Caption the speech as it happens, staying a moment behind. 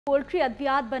Poultry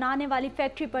अद्वियात बनाने वाली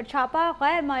factory पर छापा,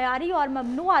 गैर मयारी और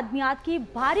ममनू अद्वियात की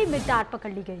भारी मिकदार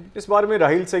पकड़ ली गई। इस बारे में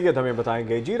राहिल सैयद हमें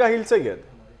बताएंगे। जी राहिल सैयद।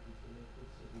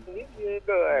 ये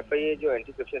एक FIA जो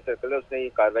एंटी करप्शन सर्कल है उसने ये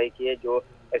कार्रवाई की है। जो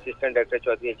असिस्टेंट डायरेक्टर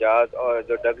चौधरी एजाज और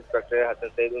जो ड्रग इंस्पेक्टर है हसन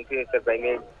सईद, उनकी सरबराही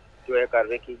में जो है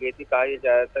कार्रवाई की गई थी। कहा यह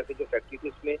जा रहा था कि जो फैक्ट्री थी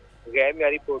उसमें गैर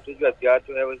मियारी पोल्ट्री जो अद्वियात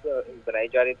जो है वो बनाई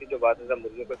जा रही थी, जो बाद में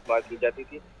मुर्गियों को इस्तेमाल की जाती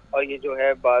थी। और ये जो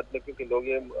है बाद में क्योंकि लोग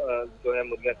ये जो है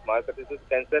मुर्गियाँ इस्तेमाल करते थे तो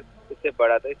कैंसर इससे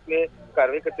बढ़ा था। इसमें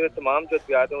कार्रवाई करते हुए तमाम जो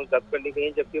अद्वियात हैं वो जब्त कर ली गई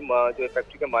हैं, जबकि जो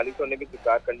फैक्ट्री के मालिक थे उन्हें भी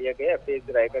गिरफ्तार कर लिया गया है।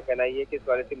 FIA राय का कहना ये है कि इस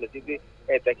बारे से मजीद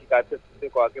तहकीकात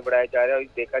को आगे बढ़ाया जा रहा है और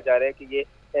देखा जा रहा है कि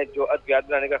ये जो अद्वियात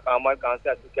बनाने का काम कहाँ से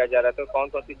हासिल किया जा रहा था और कौन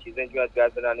कौन सी चीज़ें जो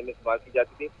अद्वियात बनाने में इस्तेमाल की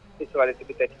जाती थी, इस हवाले से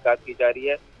भी तहकीकात की जा रही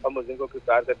है और मुलजिम को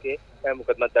गिरफ्तार करके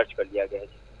मुकदमा दर्ज कर लिया गया है।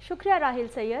 शुक्रिया राहिल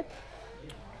सैयद।